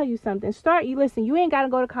 let me tell you something. You ain't got to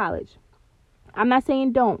go to college. I'm not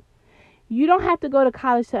saying don't. You don't have to go to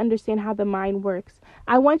college to understand how the mind works.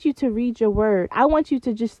 I want you to read your word. I want you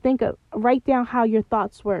to just write down how your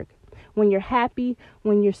thoughts work. When you're happy,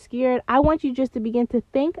 when you're scared, I want you just to begin to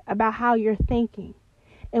think about how you're thinking.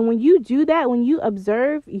 And when you do that, when you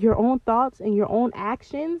observe your own thoughts and your own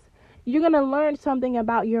actions, you're going to learn something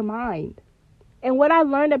about your mind. And what I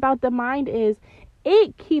learned about the mind is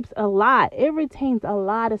it keeps a lot. It retains a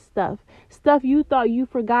lot of stuff you thought you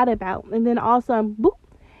forgot about. And then all of a sudden, boop,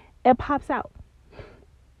 it pops out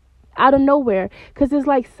of nowhere, because it's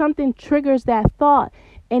like something triggers that thought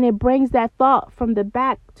and it brings that thought from the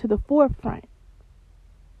back to the forefront.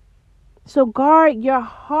 So guard your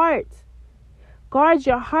heart. Guard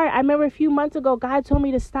your heart. I remember a few months ago, God told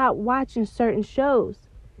me to stop watching certain shows.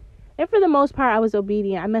 And for the most part, I was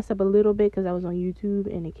obedient. I messed up a little bit because I was on YouTube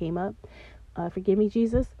and it came up. Forgive me,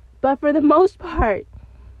 Jesus. But for the most part,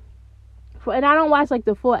 and I don't watch like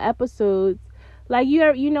the full episodes. Like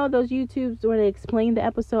you know those YouTubes where they explain the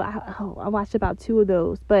episode. I watched about 2 of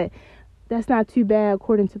those, but that's not too bad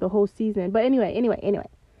according to the whole season. But anyway,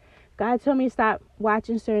 God told me to stop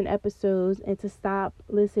watching certain episodes and to stop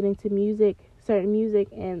listening to certain music.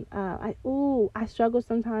 And I struggle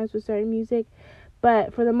sometimes with certain music,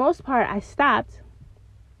 but for the most part, I stopped.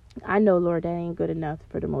 I know, Lord, that ain't good enough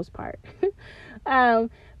for the most part.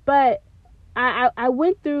 But I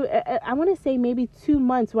went through, I want to say maybe 2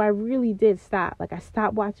 months where I really did stop. Like I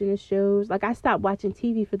stopped watching the shows. Like I stopped watching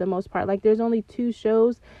TV for the most part. Like there's only 2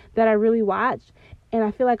 shows that I really watched. And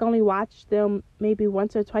I feel like I only watch them maybe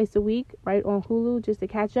once or twice a week, right, on Hulu, just to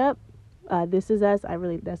catch up. This Is Us.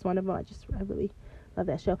 That's one of them. I really love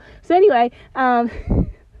that show. So anyway, how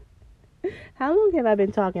long have I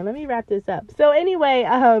been talking? Let me wrap this up. So anyway,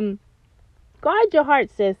 guard your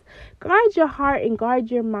heart, sis. Guard your heart and guard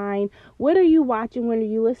your mind. What are you watching? What are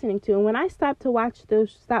you listening to? And when I stop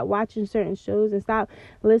watching certain shows and stop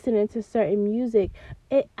listening to certain music,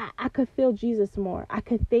 I could feel Jesus more. I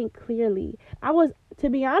could think clearly. To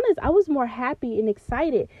be honest, I was more happy and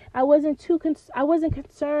excited. I wasn't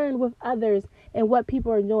concerned with others and what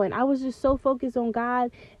people are doing. I was just so focused on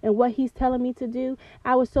God and what He's telling me to do.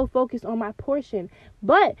 I was so focused on my portion.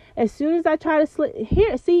 But as soon as I try to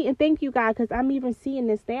and thank you, God, because I'm even seeing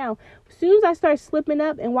this now. As soon as I start slipping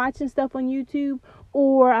up and watching stuff on YouTube,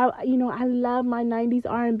 or I love my 90s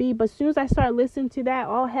R&B, but as soon as I start listening to that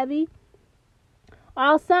all heavy,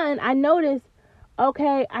 all of a sudden I notice,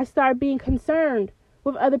 okay, I start being concerned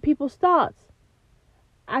with other people's thoughts.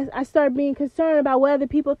 I start being concerned about what other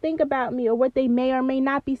people think about me, or what they may or may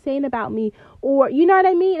not be saying about me, or you know what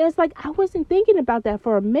I mean? It's like I wasn't thinking about that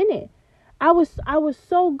for a minute. I was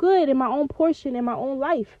so good in my own portion in my own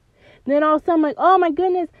life. Then all of a sudden I'm like, oh my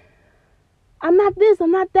goodness, I'm not this,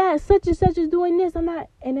 I'm not that, such and such is doing this, I'm not.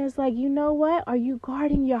 And it's like, you know what? Are you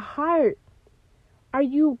guarding your heart? Are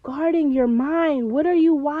you guarding your mind? What are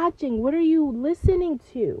you watching? What are you listening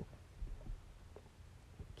to?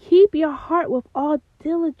 Keep your heart with all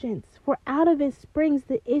diligence, for out of it springs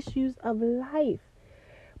the issues of life.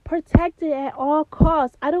 Protect it at all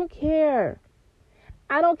costs. I don't care.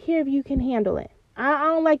 I don't care if you can handle it. I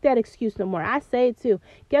don't like that excuse no more. I say it too.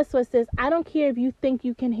 Guess what, sis? I don't care if you think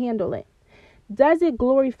you can handle it. Does it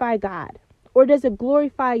glorify God? Or does it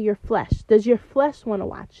glorify your flesh? Does your flesh want to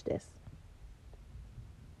watch this?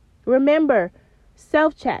 Remember,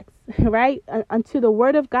 self-checks, right? Unto the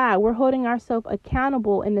word of God. We're holding ourselves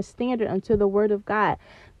accountable in the standard unto the word of God.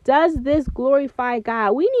 Does this glorify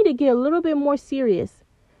God? We need to get a little bit more serious.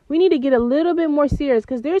 We need to get a little bit more serious,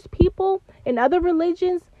 because there's people in other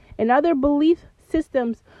religions and other belief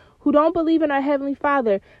systems who don't believe in our Heavenly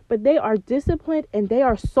Father, but they are disciplined and they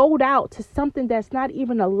are sold out to something that's not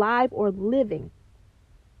even alive or living.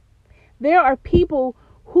 There are people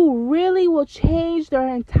who really will change their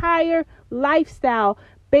entire lifestyle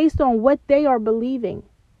based on what they are believing.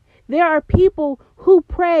 There are people who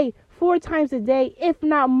pray 4 times a day, if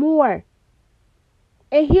not more.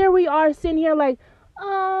 And here we are sitting here like,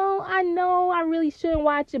 oh, I know I really shouldn't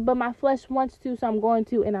watch it, but my flesh wants to, so I'm going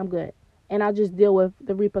to, and I'm good. And I'll just deal with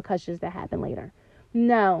the repercussions that happen later.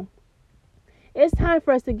 No. It's time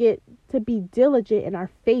for us to be diligent in our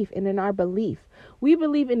faith and in our belief. We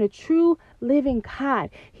believe in a true living God.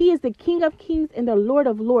 He is the King of Kings and the Lord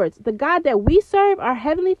of Lords. The God that we serve, our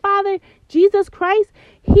Heavenly Father, Jesus Christ,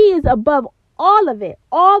 He is above all of it.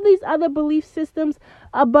 All these other belief systems,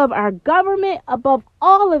 above our government, above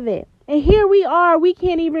all of it. And here we are. We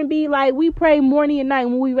can't even be like, we pray morning and night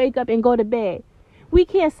when we wake up and go to bed. We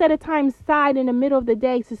can't set a time aside in the middle of the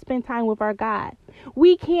day to spend time with our God.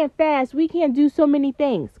 We can't fast. We can't do so many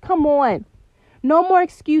things. Come on. No more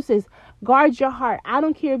excuses. Guard your heart. I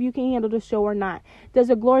don't care if you can handle the show or not. Does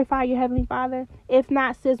it glorify your Heavenly Father? If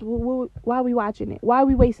not, sis, why are we watching it? Why are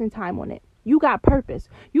we wasting time on it? You got purpose.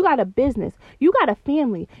 You got a business. You got a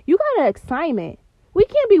family. You got an assignment. We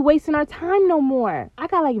can't be wasting our time no more. I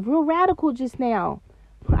got like real radical just now.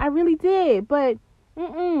 I really did. But,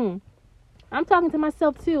 I'm talking to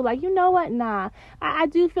myself too. Like, you know what? Nah, I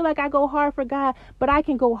do feel like I go hard for God, but I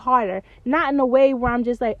can go harder. Not in a way where I'm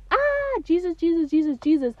just like, Jesus, Jesus, Jesus,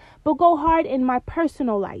 Jesus, but go hard in my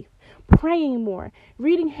personal life. Praying more,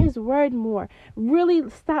 reading His word more, really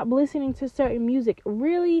stop listening to certain music,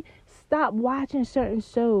 really stop watching certain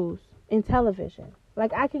shows in television.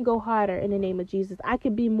 Like, I can go harder in the name of Jesus. I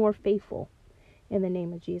could be more faithful in the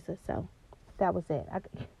name of Jesus. So that was it.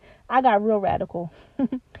 I got real radical.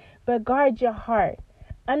 But guard your heart.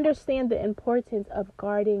 Understand the importance of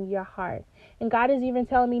guarding your heart. And God is even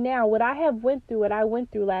telling me now, what I went through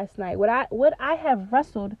last night, what I have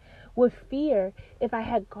wrestled with fear if I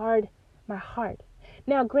had guarded my heart.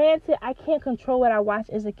 Now, granted, I can't control what I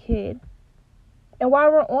watched as a kid. And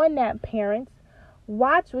while we're on that, parents,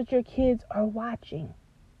 watch what your kids are watching.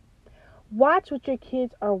 Watch what your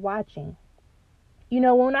kids are watching. You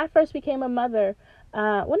know, when I first became a mother,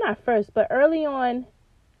 not first, but early on,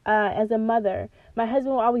 as a mother, my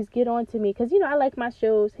husband would always get on to me because, I like my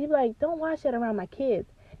shows. He'd be like, don't watch that around my kids.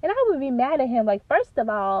 And I would be mad at him. Like, first of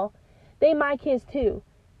all, they my kids too.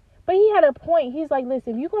 But he had a point. He's like,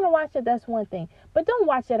 listen, if you're going to watch it, that's one thing. But don't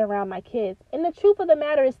watch that around my kids. And the truth of the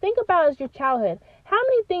matter is, think about as your childhood. How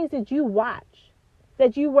many things did you watch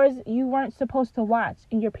that you weren't supposed to watch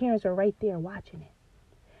and your parents are right there watching it?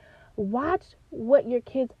 Watch what your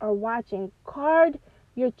kids are watching. Guard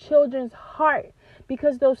your children's heart,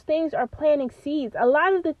 because those things are planting seeds. A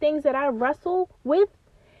lot of the things that I wrestle with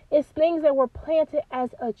is things that were planted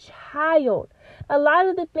as a child. A lot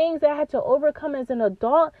of the things that I had to overcome as an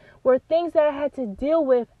adult were things that I had to deal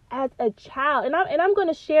with as a child. And I'm going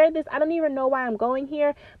to share this. I don't even know why I'm going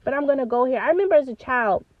here, but I'm going to go here. I remember as a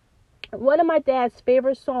child, one of my dad's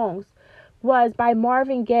favorite songs was by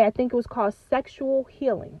Marvin Gaye. I think it was called Sexual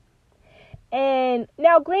Healing. And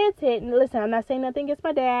now, granted, listen, I'm not saying nothing against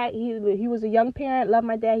my dad. He was a young parent, loved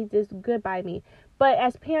my dad. He did good by me. But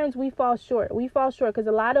as parents, we fall short. We fall short because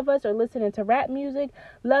a lot of us are listening to rap music,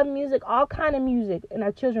 love music, all kind of music, and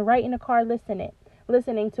our children right in the car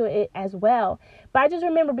listening to it as well. But I just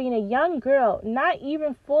remember being a young girl, not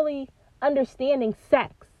even fully understanding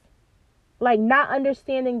sex. Like not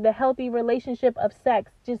understanding the healthy relationship of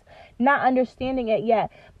sex, just not understanding it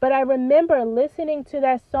yet. But I remember listening to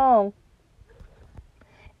that song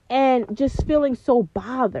and just feeling so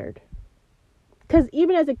bothered. Because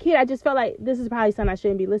even as a kid, I just felt like this is probably something I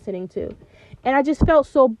shouldn't be listening to. And I just felt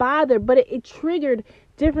so bothered, but it triggered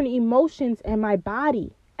different emotions in my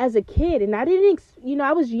body as a kid. And I didn't,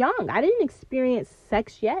 I was young. I didn't experience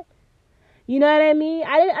sex yet. You know what I mean?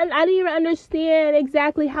 I didn't even understand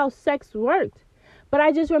exactly how sex worked. But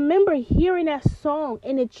I just remember hearing that song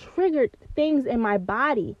and it triggered things in my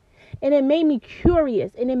body. And it made me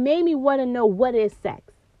curious and it made me want to know what is sex.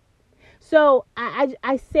 So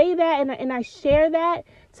I say that and I share that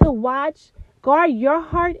to guard your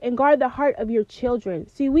heart and guard the heart of your children.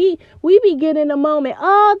 See, we begin in a moment.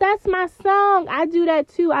 Oh, that's my song. I do that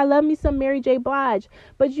too. I love me some Mary J. Blige.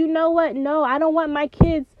 But you know what? No, I don't want my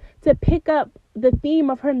kids to pick up the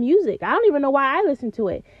theme of her music. I don't even know why I listen to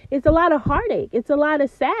it. It's a lot of heartache. It's a lot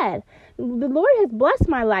of sad. The Lord has blessed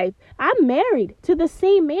my life. I'm married to the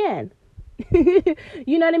same man.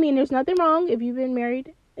 You know what I mean? There's nothing wrong if you've been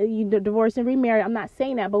married, you divorce and remarry. I'm not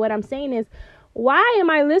saying that. But what I'm saying is, why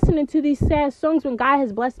am I listening to these sad songs when God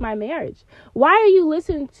has blessed my marriage? Why are you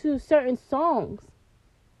listening to certain songs?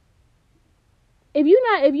 If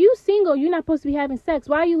you single, you're not supposed to be having sex.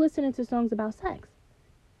 Why are you listening to songs about sex?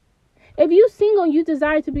 If you single and you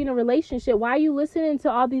desire to be in a relationship, why are you listening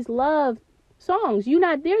to all these love songs? You're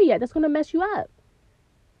not there yet. That's going to mess you up.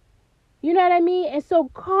 You know what I mean? And so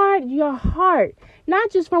guard your heart,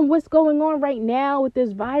 not just from what's going on right now with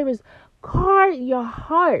this virus. Guard your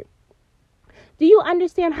heart. Do you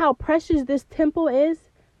understand how precious this temple is?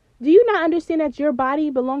 Do you not understand that your body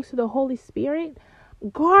belongs to the Holy Spirit?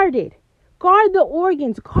 Guard it. Guard the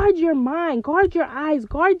organs. Guard your mind. Guard your eyes.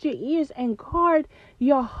 Guard your ears. And guard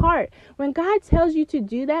your heart. When God tells you to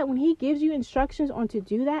do that, when he gives you instructions on to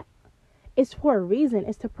do that, it's for a reason.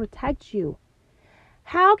 It's to protect you.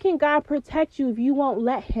 How can God protect you if you won't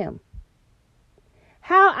let him?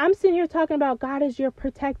 I'm sitting here talking about God is your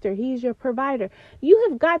protector. He's your provider. You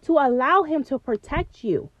have got to allow him to protect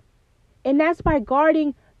you. And that's by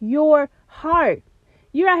guarding your heart.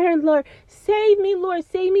 You're out here, Lord, save me, Lord.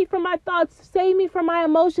 Save me from my thoughts. Save me from my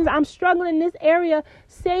emotions. I'm struggling in this area.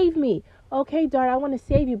 Save me. Okay, daughter, I want to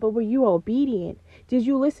save you, but were you obedient? Did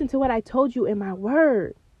you listen to what I told you in my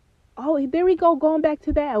word? Oh, there we go, going back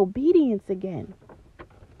to that obedience again.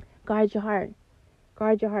 Guard your heart.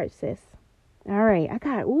 Guard your heart, sis. All right,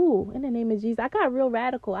 in the name of Jesus, I got real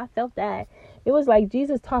radical. I felt that. It was like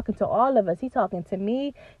Jesus talking to all of us. He talking to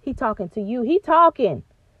me. He talking to you. He talking,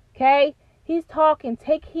 okay? He's talking.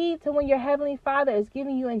 Take heed to when your Heavenly Father is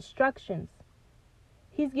giving you instructions.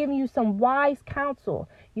 He's giving you some wise counsel.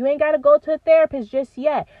 You ain't got to go to a therapist just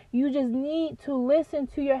yet. You just need to listen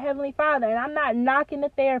to your Heavenly Father. And I'm not knocking the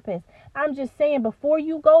therapist. I'm just saying before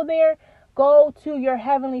you go there, go to your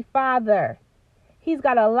Heavenly Father. He's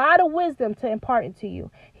got a lot of wisdom to impart into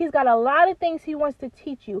you. He's got a lot of things he wants to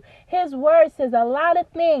teach you. His word says a lot of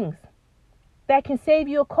things that can save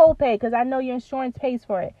you a copay, because I know your insurance pays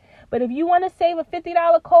for it. But if you want to save a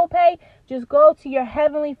 $50 copay, just go to your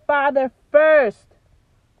Heavenly Father first.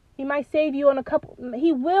 He might save you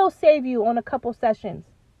he will save you on a couple sessions.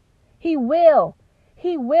 He will.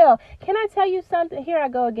 He will. Can I tell you something? Here I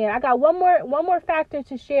go again. I got one more factor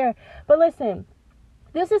to share. But listen,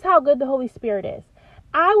 this is how good the Holy Spirit is.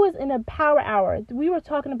 I was in a power hour. We were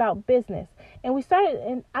talking about business. And we started,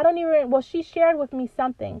 and she shared with me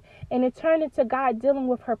something. And it turned into God dealing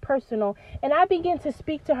with her personal. And I began to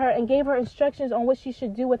speak to her and gave her instructions on what she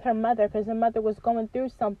should do with her mother, because her mother was going through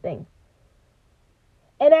something.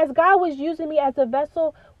 And as God was using me as a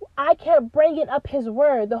vessel, I kept bringing up his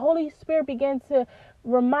word. The Holy Spirit began to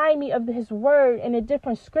remind me of his word in the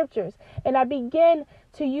different scriptures. And I began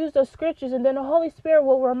to use those scriptures. And then the Holy Spirit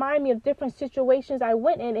will remind me of different situations I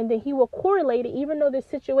went in. And then he will correlate it. Even though the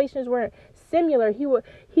situations weren't similar, he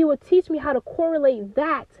would teach me how to correlate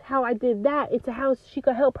that, how I did that, into how she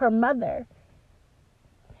could help her mother.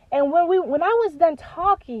 And when I was done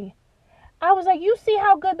talking, I was like, you see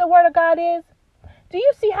how good the word of God is? Do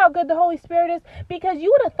you see how good the Holy Spirit is? Because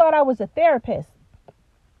you would have thought I was a therapist.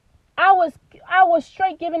 I was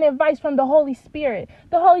straight giving advice from the Holy Spirit.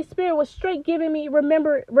 The Holy Spirit was straight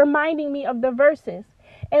reminding me of the verses.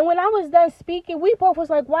 And when I was done speaking, we both was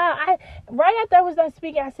like, wow. Right after I was done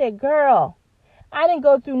speaking, I said, girl, I didn't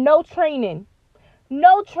go through no training.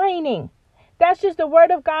 No training. That's just the word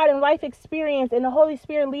of God and life experience and the Holy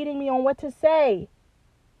Spirit leading me on what to say.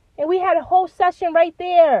 And we had a whole session right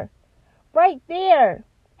there. Right there.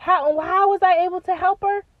 How was I able to help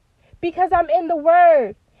her? Because I'm in the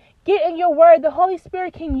word. Get in your word. The Holy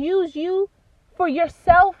Spirit can use you for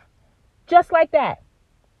yourself just like that.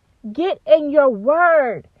 Get in your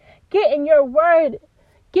word. Get in your word.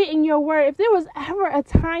 Get in your word. If there was ever a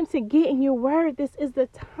time to get in your word, this is the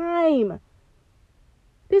time.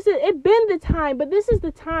 It been the time, but this is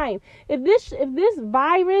the time. If this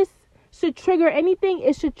virus should trigger anything,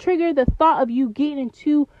 it should trigger the thought of you getting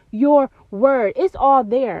into your word. It's all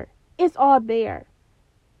there. It's all there.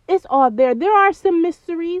 It's all there. There are some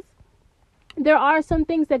mysteries. There are some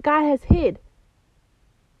things that God has hid.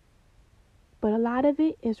 But a lot of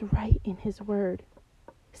it is right in his word.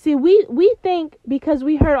 See, we think because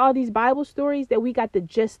we heard all these Bible stories that we got the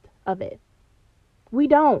gist of it. We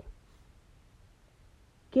don't.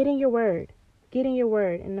 Get in your word. Get in your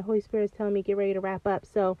word. And the Holy Spirit is telling me get ready to wrap up.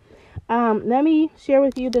 So let me share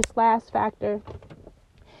with you this last factor.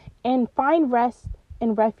 And find rest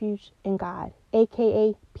and refuge in God,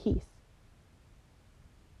 aka peace.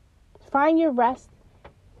 Find your rest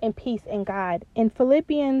and peace in God. In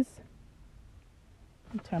Philippians,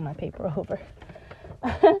 let me turn my paper over.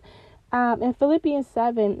 In Philippians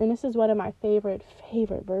 7, and this is one of my favorite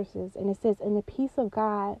verses, and it says, "And the peace of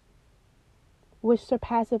God, which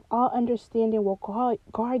surpasseth all understanding, will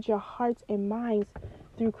guard your hearts and minds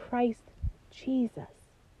through Christ Jesus."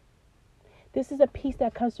 This is a peace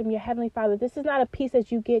that comes from your Heavenly Father. This is not a peace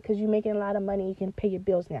that you get because you're making a lot of money. You can pay your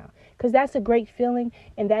bills now. Because that's a great feeling,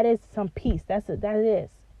 and that is some peace. That is.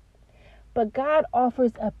 But God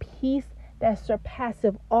offers a peace that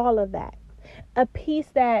surpasses all of that. A peace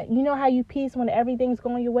that, you know how you peace when everything's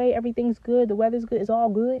going your way, everything's good, the weather's good, it's all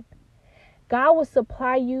good. God will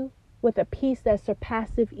supply you with a peace that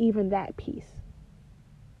surpasses even that peace.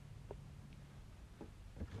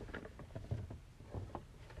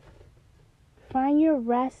 Find your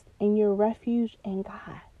rest and your refuge in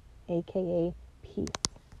God, aka peace.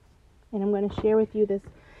 And I'm going to share with you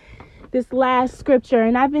this last scripture.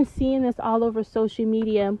 And I've been seeing this all over social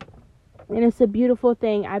media. And it's a beautiful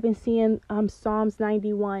thing. I've been seeing Psalms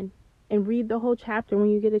 91. And read the whole chapter when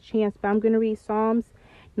you get a chance. But I'm going to read Psalms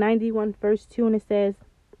 91 verse 2. And it says,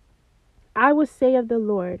 "I will say of the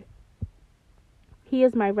Lord, He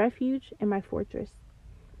is my refuge and my fortress.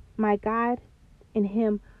 My God, in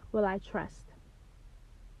Him will I trust."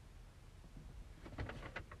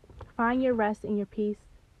 Find your rest and your peace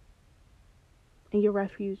and your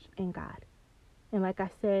refuge in God. And like I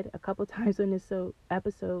said a couple times in this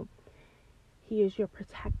episode, He is your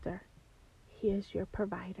protector. He is your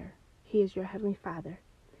provider. He is your Heavenly Father.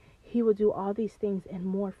 He will do all these things and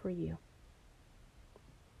more for you.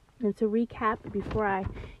 And to recap, before I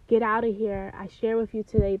get out of here, I share with you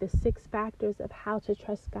today the 6 factors of how to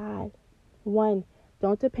trust God. 1,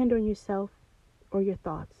 don't depend on yourself or your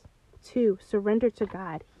thoughts. 2, surrender to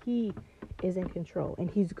God. He is in control and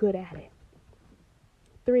He's good at it.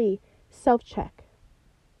 3, self-check.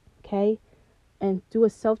 Okay? And do a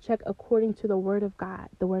self-check according to the Word of God.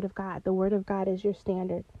 The Word of God. The Word of God is your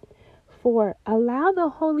standard. 4, allow the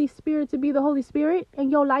Holy Spirit to be the Holy Spirit in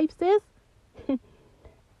your life, sis.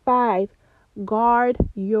 5, guard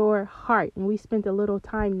your heart. And we spent a little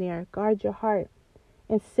time there. Guard your heart.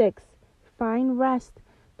 And 6, find rest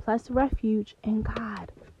plus refuge in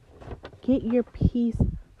God. Get your peace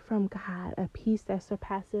from God, a peace that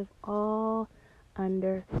surpasses all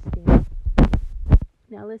understanding.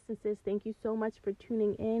 Now listen, sis, thank you so much for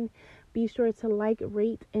tuning in. Be sure to like,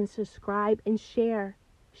 rate, and subscribe, and share.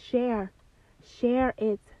 Share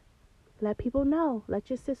it. Let people know. Let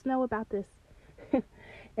your sis know about this.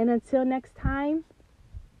 And until next time,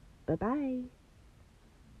 bye-bye.